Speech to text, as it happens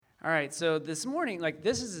All right, so this morning,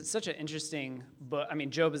 this is such an interesting book. I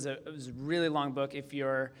mean, Job is a really long book. If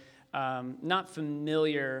you're not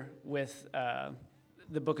familiar with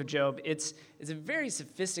the book of Job, it's a very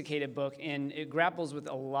sophisticated book, and it grapples with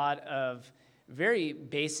a lot of very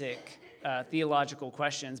basic theological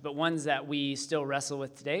questions, but ones that we still wrestle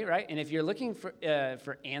with today, right? And if you're looking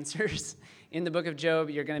for answers in the book of Job,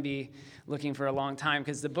 you're going to be looking for a long time,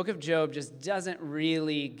 because the book of Job just doesn't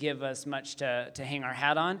really give us much to hang our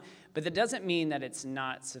hat on, but that doesn't mean that it's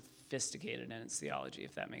not sophisticated in its theology,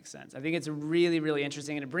 if that makes sense. I think it's really, really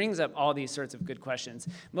interesting, and it brings up all these sorts of good questions.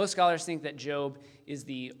 Most scholars think that Job is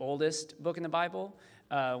the oldest book in the Bible,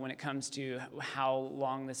 when it comes to how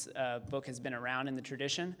long this book has been around in the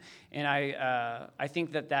tradition. And I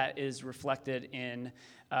think that is reflected in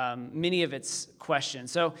many of its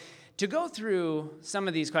questions. So to go through some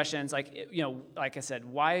of these questions, like I said,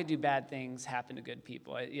 why do bad things happen to good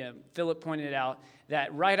people? Philip pointed out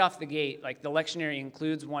that right off the gate, the lectionary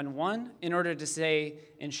includes 1:1 in order to say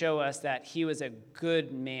and show us that he was a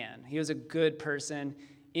good man. He was a good person,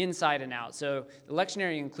 inside and out. So the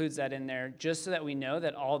lectionary includes that in there just so that we know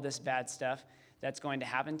that all this bad stuff that's going to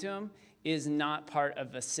happen to him is not part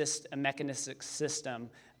of a mechanistic system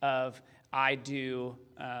of I do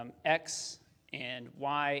X and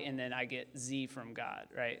Y and then I get Z from God,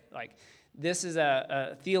 right? This is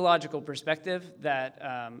a theological perspective that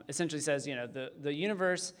essentially says, the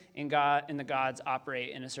universe and God and the gods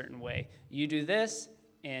operate in a certain way. You do this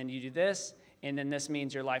and you do this, and then this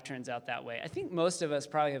means your life turns out that way. I think most of us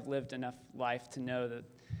probably have lived enough life to know that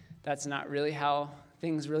that's not really how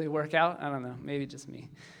things really work out. I don't know, maybe just me.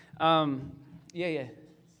 Yeah.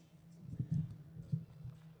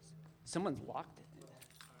 Someone's locked it.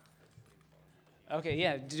 Okay,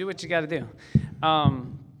 yeah, do what you got to do.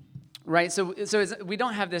 Right, so we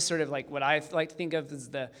don't have this sort of what I like to think of as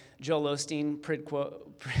the Joel Osteen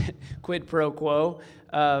quid pro quo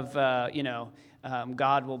of,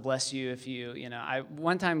 God will bless you if you, I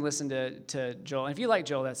one time listened to Joel, and if you like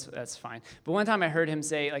Joel, that's fine. But one time I heard him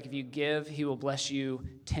say, if you give, he will bless you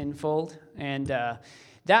tenfold. And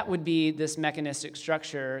that would be this mechanistic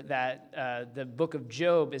structure that the book of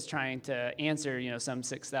Job is trying to answer, some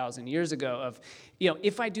 6,000 years ago of,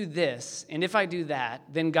 if I do this and if I do that,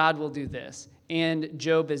 then God will do this. And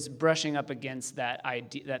Job is brushing up against that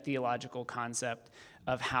idea, that theological concept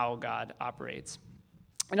of how God operates.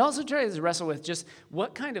 And also tries to wrestle with just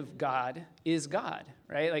what kind of God is God,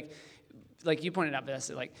 right? Like you pointed out,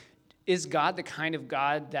 Vanessa, is God the kind of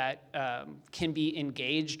God that can be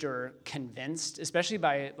engaged or convinced, especially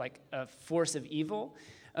by a force of evil?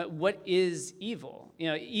 What is evil?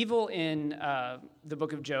 Evil in the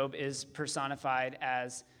book of Job is personified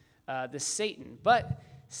as the Satan. But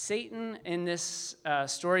Satan in this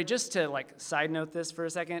story, just to side note this for a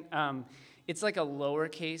second, it's like a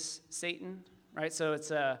lowercase Satan. Right, so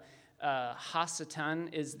it's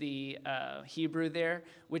Hasatan is the Hebrew there,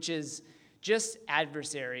 which is just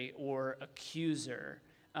adversary or accuser,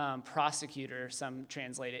 prosecutor, some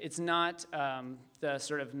translate it. It's not the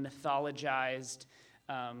sort of mythologized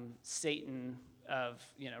Satan of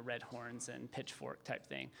red horns and pitchfork type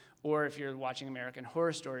thing. Or if you're watching American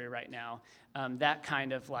Horror Story right now, that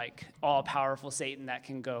kind of all-powerful Satan that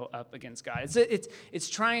can go up against God. It's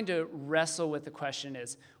trying to wrestle with the question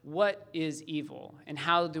is, what is evil? And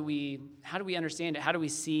how do we understand it? How do we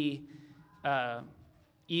see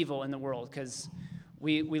evil in the world? Because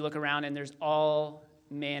we look around and there's all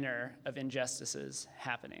manner of injustices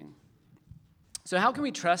happening. So how can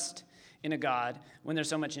we trust in a God when there's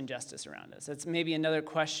so much injustice around us? That's maybe another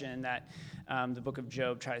question that the book of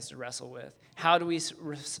Job tries to wrestle with. How do we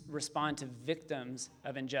respond to victims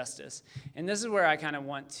of injustice? And this is where I kind of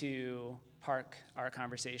want to park our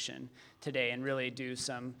conversation today and really do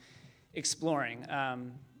some exploring.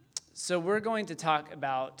 So we're going to talk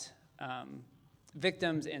about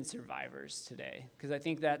victims and survivors today, because I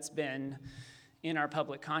think that's been in our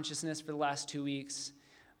public consciousness for the last 2 weeks.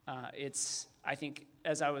 I think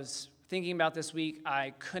as I was thinking about this week,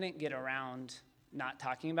 I couldn't get around not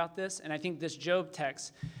talking about this. And I think this Job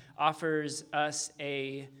text offers us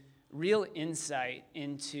a real insight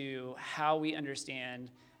into how we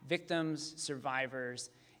understand victims, survivors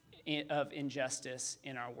of injustice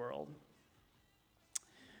in our world.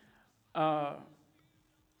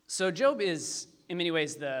 So Job is, in many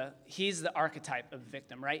ways, he's the archetype of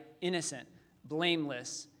victim, right? Innocent,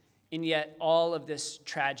 blameless, and yet all of this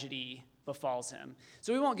tragedy befalls him.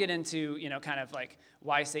 So we won't get into, kind of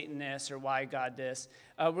why Satan this or why God this.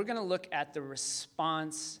 We're going to look at the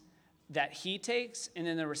response that he takes and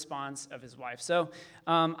then the response of his wife. So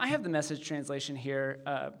I have the Message translation here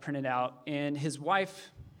printed out, and his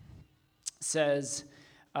wife says,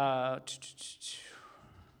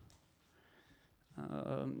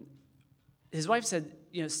 His wife said,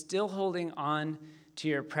 still holding on to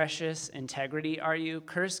your precious integrity, are you?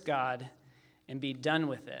 Curse God and be done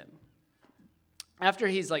with it. After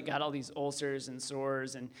he's got all these ulcers and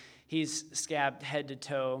sores and he's scabbed head to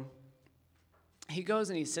toe, he goes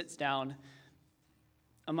and he sits down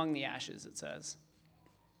among the ashes, it says.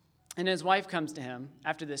 And his wife comes to him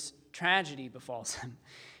after this tragedy befalls him.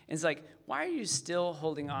 And it's like, why are you still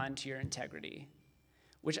holding on to your integrity?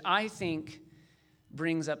 Which I think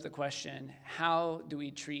brings up the question, how do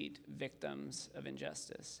we treat victims of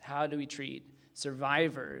injustice? How do we treat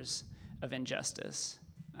survivors of injustice?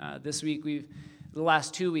 This week, the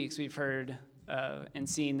last 2 weeks, we've heard and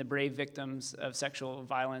seen the brave victims of sexual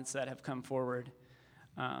violence that have come forward.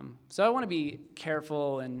 So I want to be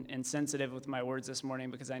careful and sensitive with my words this morning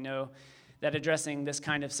because I know that addressing this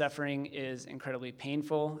kind of suffering is incredibly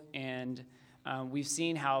painful, and we've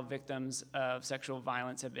seen how victims of sexual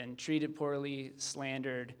violence have been treated poorly,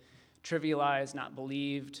 slandered, trivialized, not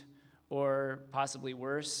believed, or possibly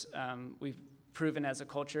worse. We've proven as a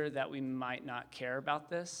culture that we might not care about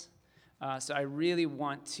this. So I really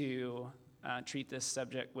want to treat this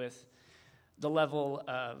subject with the level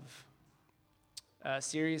of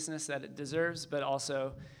seriousness that it deserves, but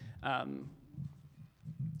also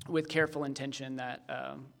with careful intention that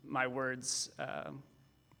my words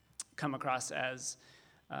come across as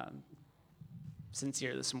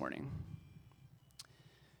sincere this morning.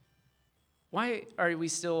 Why are we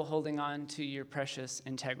still holding on to your precious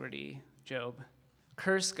integrity, Job?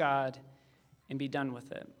 Curse God and be done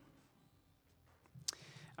with it.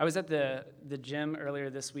 I was at the gym earlier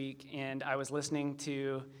this week, and I was listening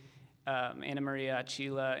to Anna Maria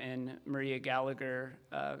Achila and Maria Gallagher,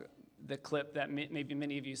 the clip that maybe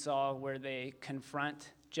many of you saw where they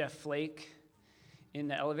confront Jeff Flake in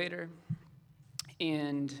the elevator.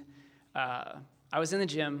 And I was in the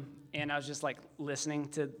gym, and I was just listening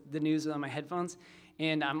to the news on my headphones,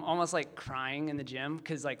 and I'm almost crying in the gym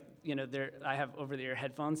because I have over-the-ear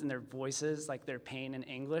headphones, and their voices, their pain and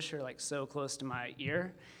anguish are so close to my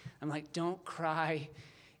ear. I'm like, don't cry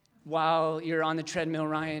while you're on the treadmill,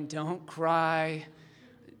 Ryan. Don't cry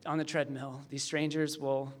on the treadmill. These strangers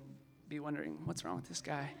will be wondering what's wrong with this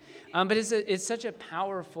guy. But it's such a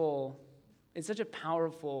powerful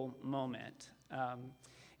moment.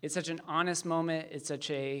 It's such an honest moment. It's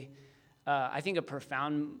such I think a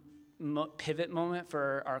profound pivot moment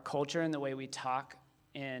for our culture and the way we talk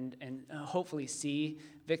and hopefully see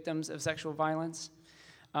victims of sexual violence.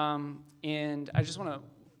 And I just want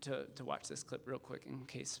to watch this clip real quick in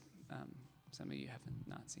case some of you haven't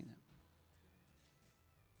not seen it.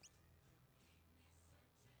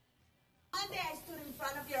 One day I stood in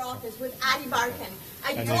front of your office with Addie Barkan.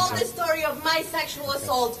 I told the story of my sexual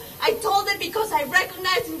assault. I told it because I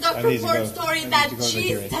recognized in Dr. Ford's story that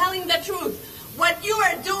she's telling the truth. What you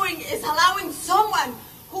are doing is allowing someone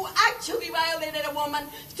who actually violated a woman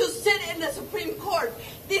to sit in the Supreme Court.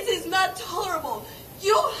 This is not tolerable.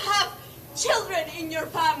 You have children in your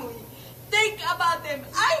family. Think about them.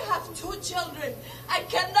 I have 2 children. I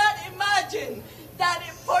cannot imagine that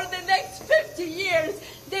for the next 50 years,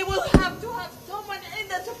 they will have to have someone in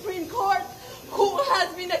the Supreme Court who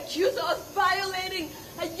has been accused of violating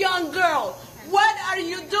a young girl. What are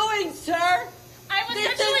you doing, sir? I was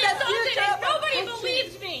sexually assaulted and nobody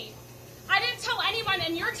believed me. I didn't tell anyone,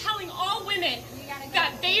 and you're telling all women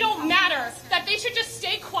that they don't matter, that they should just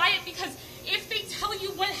stay quiet because if they tell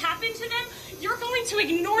you what happened to them, you're going to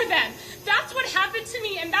ignore them. That's what happened to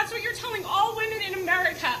me, and that's what you're telling all women in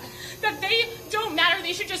America, that they don't matter.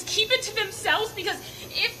 They should just keep it to themselves because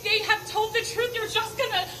if they have told the truth, you're just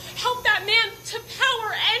going to help that man to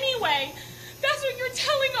power anyway. That's what you're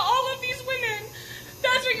telling all of these women.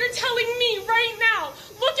 That's what you're telling me right now.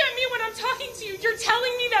 Look at me when I'm talking to you. You're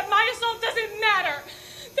telling me that my assault doesn't matter,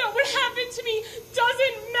 that what happened to me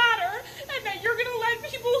doesn't matter, and that you're going to let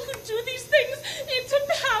people who do these things into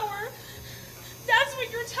power. That's what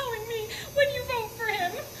you're telling me when you vote for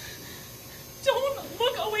him. Don't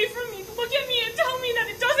look away from me. Look at me and tell me that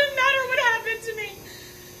it doesn't matter what happened to me,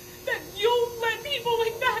 that you'll let people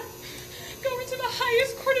like that go into the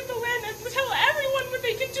highest court of the land and tell everyone what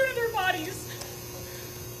they can do to their bodies.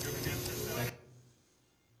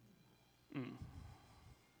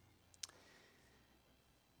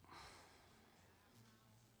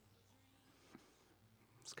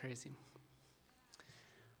 It's crazy.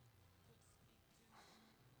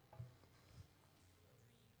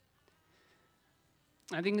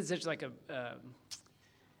 I think it's such a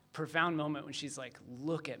profound moment when she's like,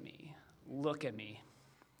 look at me. God,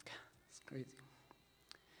 it's crazy.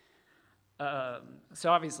 So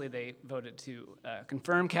obviously they voted to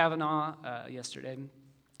confirm Kavanaugh yesterday.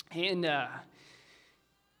 And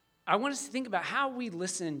I want us to think about how we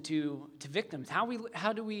listen to victims.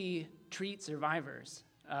 How do we treat survivors?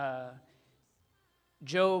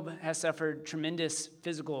 Job has suffered tremendous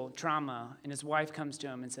physical trauma, and his wife comes to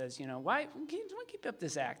him and says, why keep up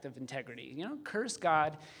this act of integrity? Curse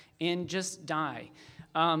God and just die.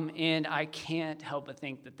 And I can't help but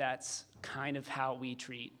think that that's kind of how we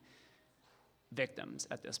treat victims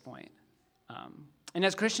at this point. And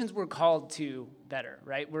as Christians, we're called to better,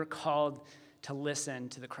 right? We're called to listen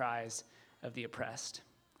to the cries of the oppressed.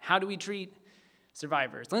 How do we treat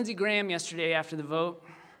survivors? Lindsey Graham, yesterday after the vote,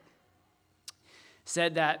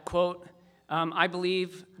 said that, quote, I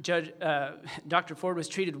believe Dr. Ford was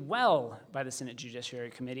treated well by the Senate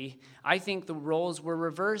Judiciary Committee. I think the roles were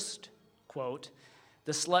reversed, quote.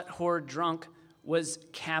 The slut whore drunk was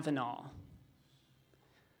Kavanaugh.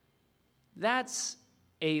 That's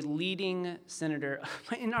a leading senator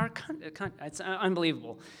in our country. It's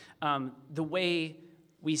unbelievable. The way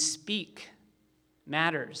we speak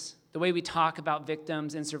matters. The way we talk about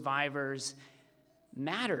victims and survivors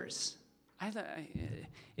matters.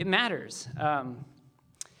 It matters.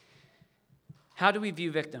 How do we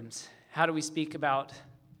view victims? How do we speak about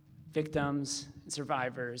victims and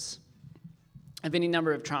survivors of any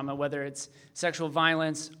number of trauma, whether it's sexual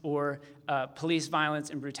violence or police violence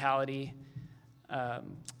and brutality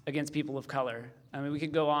against people of color? I mean, we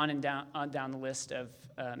could go on and down the list of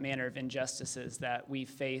manner of injustices that we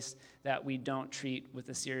face that we don't treat with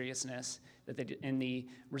the seriousness and the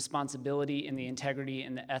responsibility and the integrity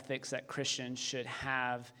and the ethics that Christians should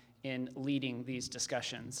have in leading these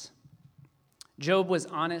discussions. Job was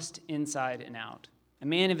honest inside and out, a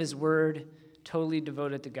man of his word, totally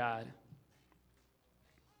devoted to God.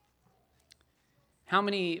 How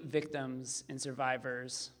many victims and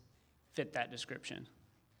survivors fit that description?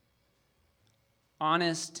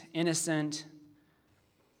 Honest, innocent,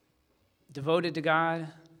 devoted to God,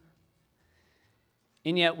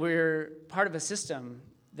 and yet we're part of a system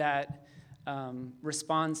that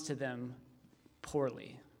responds to them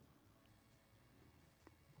poorly.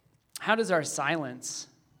 How does our silence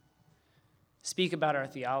speak about our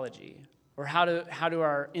theology? Or how do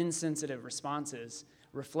our insensitive responses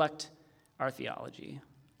reflect our theology,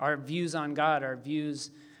 our views on God, our views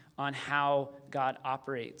on how God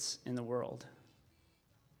operates in the world?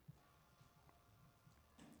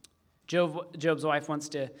 Job's wife wants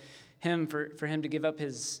for him to give up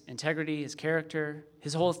his integrity, his character,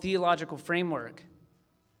 his whole theological framework.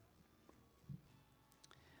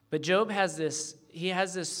 But Job has this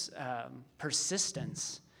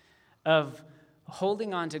persistence of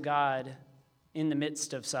holding on to God in the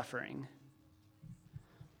midst of suffering.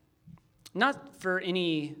 Not for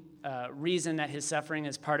any reason that his suffering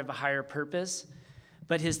is part of a higher purpose,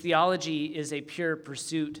 but his theology is a pure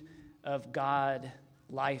pursuit of God,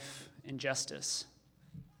 life, and justice.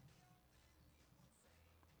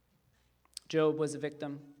 Job was a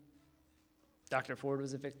victim. Dr. Ford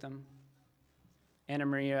was a victim. Anna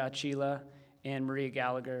Maria Achila and Maria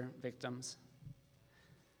Gallagher, victims.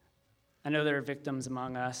 I know there are victims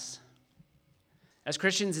among us. As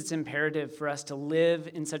Christians, it's imperative for us to live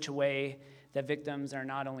in such a way that victims are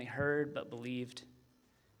not only heard, but believed.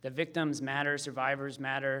 That victims matter, survivors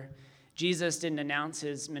matter. Jesus didn't announce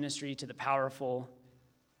his ministry to the powerful.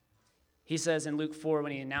 He says in Luke 4,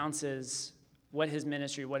 when he announces what his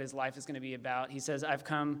ministry, what his life is going to be about, he says, I've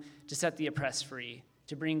come to set the oppressed free,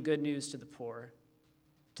 to bring good news to the poor,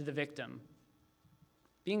 to the victim.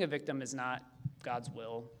 Being a victim is not God's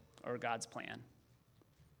will or God's plan.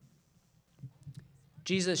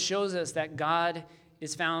 Jesus shows us that God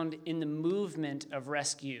is found in the movement of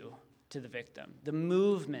rescue to the victim, the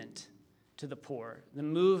movement to the poor, the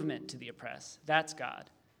movement to the oppressed. That's God.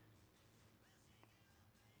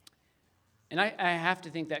 And I have to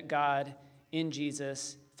think that God in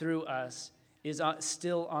Jesus, through us, is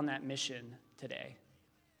still on that mission today.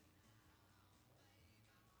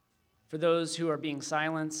 For those who are being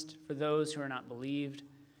silenced, for those who are not believed,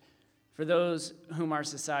 for those whom our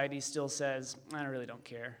society still says, I really don't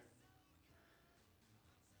care.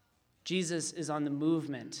 Jesus is on the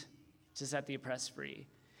movement to set the oppressed free.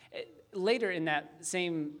 Later in that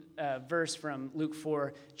same verse from Luke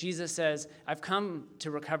 4, Jesus says, I've come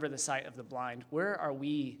to recover the sight of the blind. Where are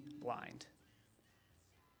we blind?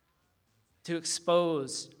 To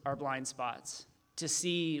expose our blind spots, to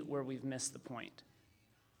see where we've missed the point.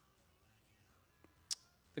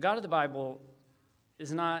 The God of the Bible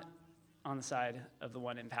is not on the side of the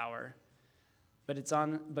one in power, but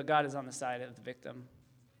God is on the side of the victim,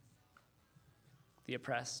 the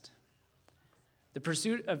oppressed. The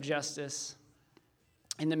pursuit of justice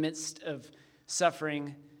in the midst of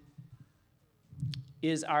suffering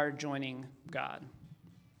is our joining God.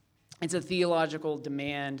 It's a theological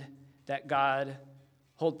demand that God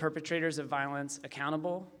hold perpetrators of violence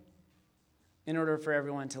accountable in order for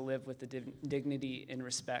everyone to live with the dignity and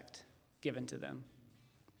respect given to them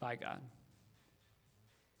by God.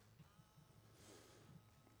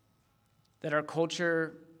 That our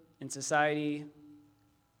culture and society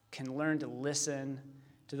can learn to listen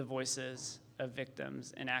to the voices of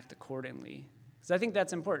victims and act accordingly. Because I think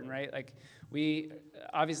that's important, right? Like, we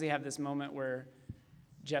obviously have this moment where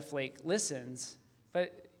Jeff Flake listens,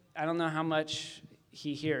 but I don't know how much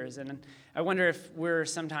he hears. And I wonder if we're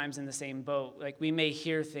sometimes in the same boat. Like, we may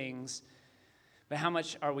hear things, but how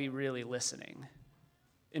much are we really listening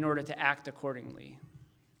in order to act accordingly?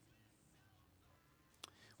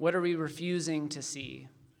 What are we refusing to see?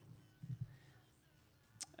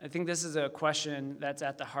 I think this is a question that's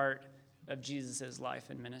at the heart of Jesus' life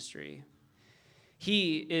and ministry.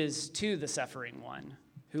 He is to the suffering one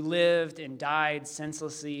who lived and died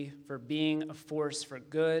senselessly for being a force for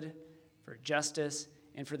good, for justice,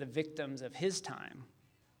 and for the victims of his time.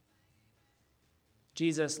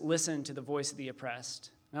 Jesus listened to the voice of the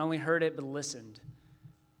oppressed. Not only heard it, but listened.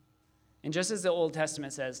 And just as the Old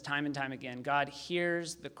Testament says time and time again, God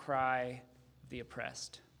hears the cry of the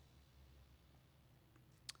oppressed.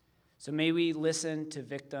 So may we listen to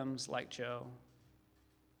victims like Joe.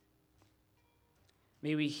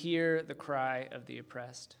 May we hear the cry of the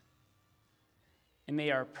oppressed. And may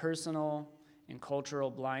our personal and cultural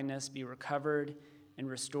blindness be recovered and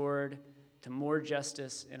restored to more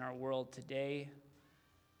justice in our world today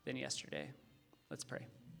than yesterday. Let's pray.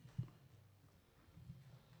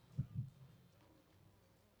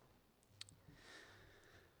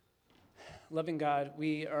 Loving God,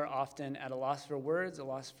 we are often at a loss for words, a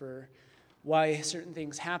loss for why certain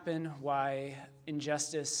things happen, why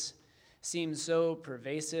injustice seems so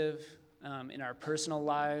pervasive in our personal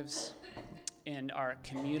lives, in our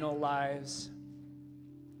communal lives.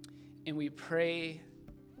 And we pray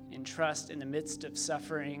and trust in the midst of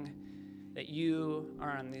suffering that you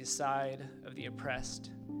are on the side of the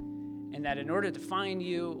oppressed. And that in order to find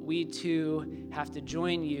you, we too have to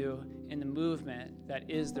join you in the movement that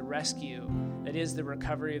is the rescue, that is the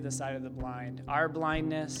recovery of the sight of the blind. Our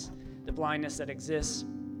blindness, the blindness that exists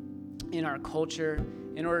in our culture,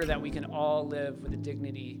 in order that we can all live with the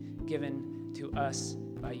dignity given to us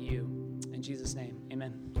by you. In Jesus' name,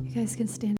 amen. You guys can stand.